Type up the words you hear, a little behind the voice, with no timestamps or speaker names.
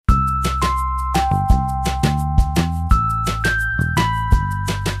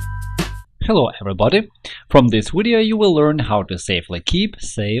Hello everybody! From this video you will learn how to safely keep,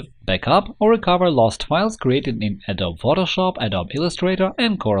 save, backup or recover lost files created in Adobe Photoshop, Adobe Illustrator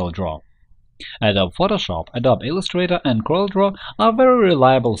and CorelDraw. Adobe Photoshop, Adobe Illustrator and CorelDraw are very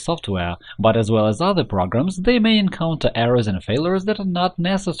reliable software, but as well as other programs, they may encounter errors and failures that are not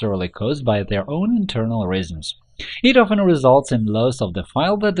necessarily caused by their own internal reasons. It often results in loss of the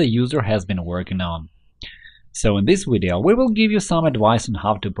file that the user has been working on. So in this video, we will give you some advice on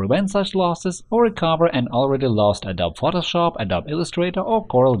how to prevent such losses or recover an already lost Adobe Photoshop, Adobe Illustrator or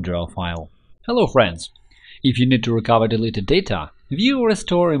CorelDraw file. Hello friends! If you need to recover deleted data, view or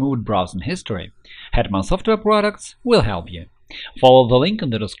restore removed browsing history, Hetman Software Products will help you. Follow the link in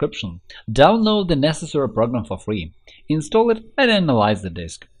the description, download the necessary program for free, install it and analyze the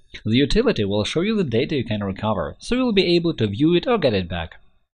disk. The utility will show you the data you can recover, so you'll be able to view it or get it back.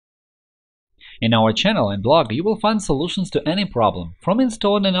 In our channel and blog, you will find solutions to any problem, from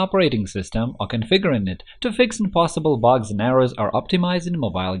installing an operating system or configuring it to fixing possible bugs and errors or optimizing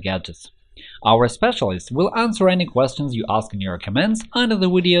mobile gadgets. Our specialists will answer any questions you ask in your comments under the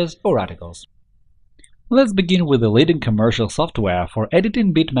videos or articles. Let's begin with the leading commercial software for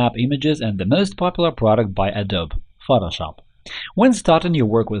editing bitmap images and the most popular product by Adobe – Photoshop. When starting your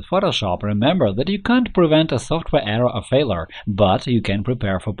work with Photoshop, remember that you can't prevent a software error or failure, but you can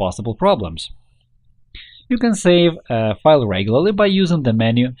prepare for possible problems. You can save a file regularly by using the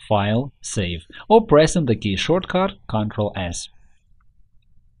menu File, Save, or pressing the key shortcut Ctrl+S.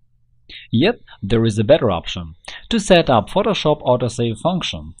 Yet, there is a better option – to set up Photoshop autosave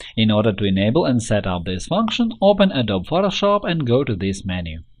function. In order to enable and set up this function, open Adobe Photoshop and go to this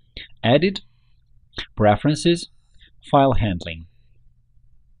menu – Edit, Preferences, File Handling.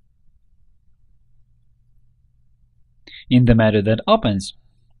 In the menu that opens,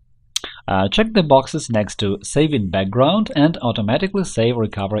 check the boxes next to Save in Background and Automatically Save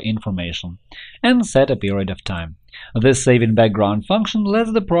Recovery Information, and set a period of time. This Save in Background function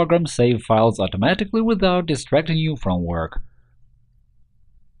lets the program save files automatically without distracting you from work.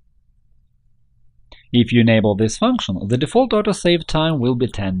 If you enable this function, the default autosave time will be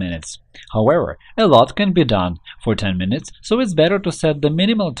 10 minutes. However, a lot can be done for 10 minutes, so it's better to set the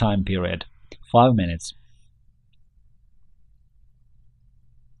minimal time period – 5 minutes.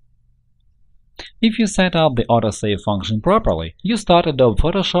 If you set up the autosave function properly, you start Adobe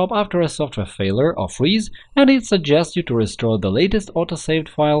Photoshop after a software failure or freeze, and it suggests you to restore the latest autosaved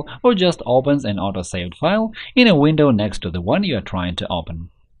file or just opens an autosaved file in a window next to the one you are trying to open.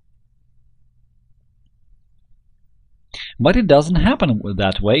 But it doesn't happen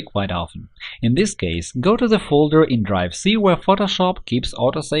that way quite often. In this case, go to the folder in Drive C where Photoshop keeps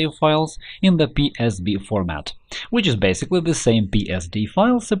autosave files in the PSB format, which is basically the same PSD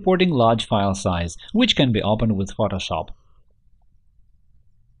file supporting large file size, which can be opened with Photoshop.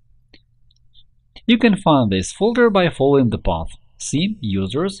 You can find this folder by following the path C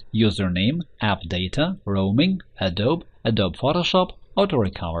Users, Username, App Data, Roaming, Adobe, Adobe Photoshop, Auto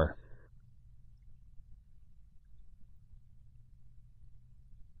Recover.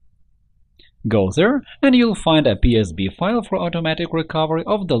 Go there, and you'll find a PSB file for automatic recovery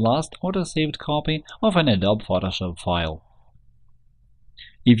of the last autosaved copy of an Adobe Photoshop file.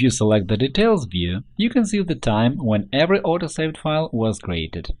 If you select the Details view, you can see the time when every autosaved file was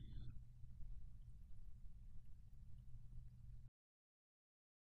created.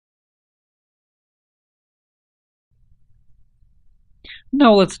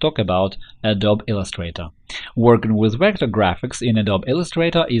 Now let's talk about Adobe Illustrator. Working with vector graphics in Adobe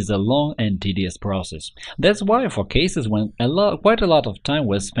Illustrator is a long and tedious process. That's why, for cases when quite a lot of time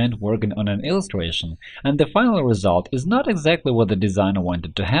was spent working on an illustration and the final result is not exactly what the designer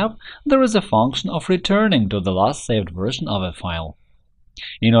wanted to have, there is a function of returning to the last saved version of a file.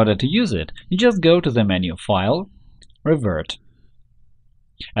 In order to use it, you just go to the menu File, Revert.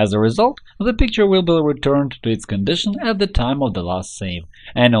 As a result, the picture will be returned to its condition at the time of the last save,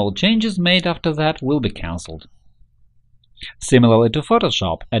 and all changes made after that will be cancelled. Similarly to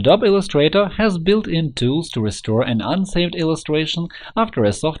Photoshop, Adobe Illustrator has built-in tools to restore an unsaved illustration after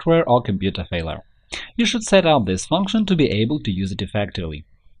a software or computer failure. You should set up this function to be able to use it effectively.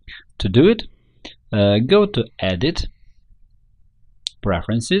 To do it, go to Edit,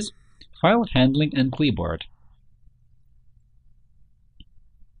 Preferences, File Handling and Clipboard.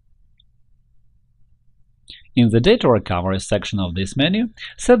 In the Data Recovery section of this menu,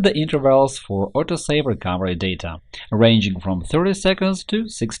 set the intervals for autosave recovery data, ranging from 30 seconds to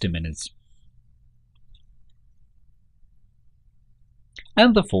 60 minutes.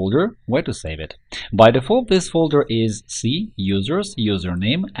 And the folder where to save it. By default, this folder is C Users,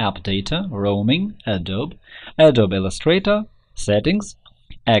 Username, App Data, Roaming, Adobe, Adobe Illustrator, Settings,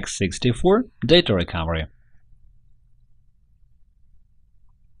 x64 Data Recovery.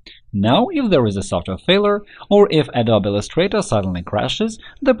 Now, if there is a software failure, or if Adobe Illustrator suddenly crashes,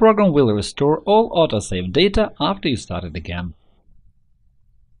 the program will restore all autosave data after you start it again.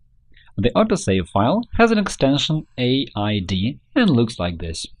 The autosave file has an extension AID and looks like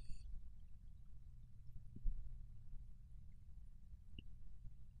this.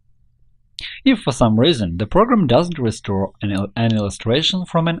 If for some reason the program doesn't restore an illustration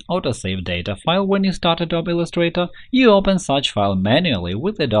from an autosave data file when you start Adobe Illustrator, you open such file manually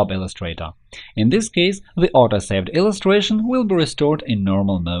with Adobe Illustrator. In this case, the autosaved illustration will be restored in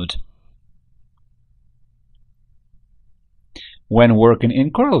normal mode. When working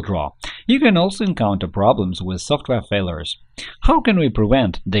in CorelDraw, you can also encounter problems with software failures. How can we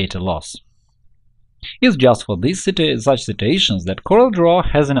prevent data loss? It's just for such situations that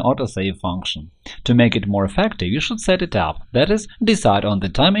CorelDraw has an autosave function. To make it more effective, you should set it up, that is, decide on the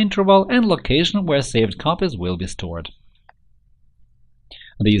time interval and location where saved copies will be stored.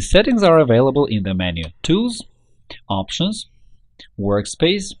 These settings are available in the menu Tools, Options,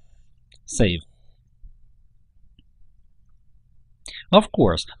 Workspace, Save. Of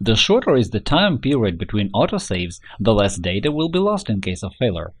course, the shorter is the time period between autosaves, the less data will be lost in case of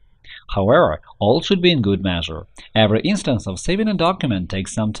failure. However, all should be in good measure. Every instance of saving a document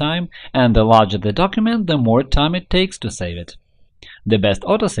takes some time, and the larger the document, the more time it takes to save it. The best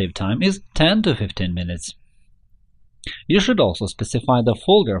autosave time is 10 to 15 minutes. You should also specify the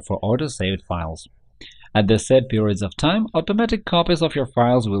folder for autosaved files. At the set periods of time, automatic copies of your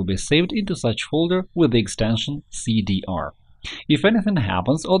files will be saved into such folder with the extension CDR. If anything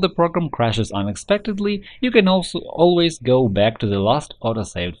happens or the program crashes unexpectedly, you can also always go back to the last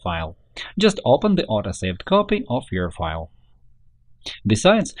autosaved file. Just open the autosaved copy of your file.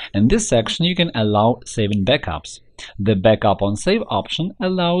 Besides, in this section you can allow saving backups. The Backup on Save option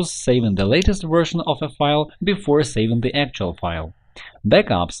allows saving the latest version of a file before saving the actual file.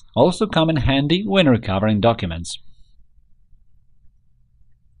 Backups also come in handy when recovering documents.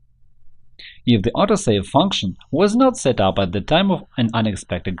 If the autosave function was not set up at the time of an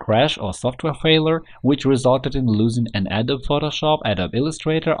unexpected crash or software failure which resulted in losing an Adobe Photoshop, Adobe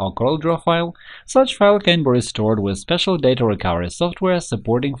Illustrator, or CorelDraw file, such file can be restored with special data recovery software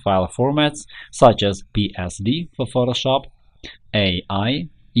supporting file formats such as PSD for Photoshop, AI,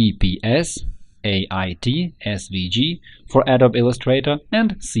 EPS, AIT, SVG for Adobe Illustrator,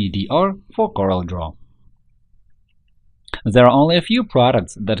 and CDR for CorelDraw. There are only a few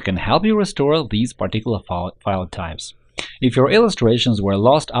products that can help you restore these particular file types. If your illustrations were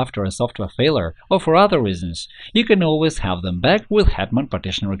lost after a software failure or for other reasons, you can always have them back with Hetman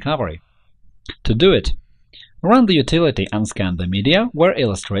Partition Recovery. To do it, run the utility and scan the media where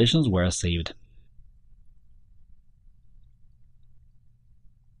illustrations were saved.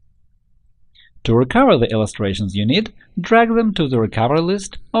 To recover the illustrations you need, drag them to the recovery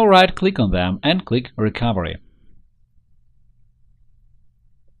list or right-click on them and click Recovery.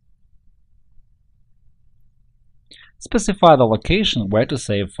 Specify the location where to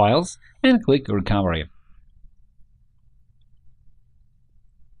save files and click Recovery.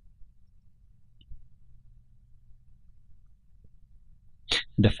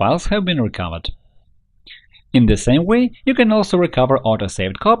 The files have been recovered. In the same way, you can also recover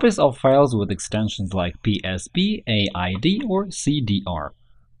autosaved copies of files with extensions like PSB, AID, or CDR.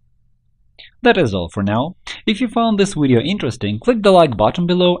 That is all for now. If you found this video interesting, click the like button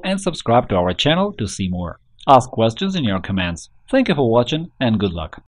below and subscribe to our channel to see more. Ask questions in your comments. Thank you for watching and good luck!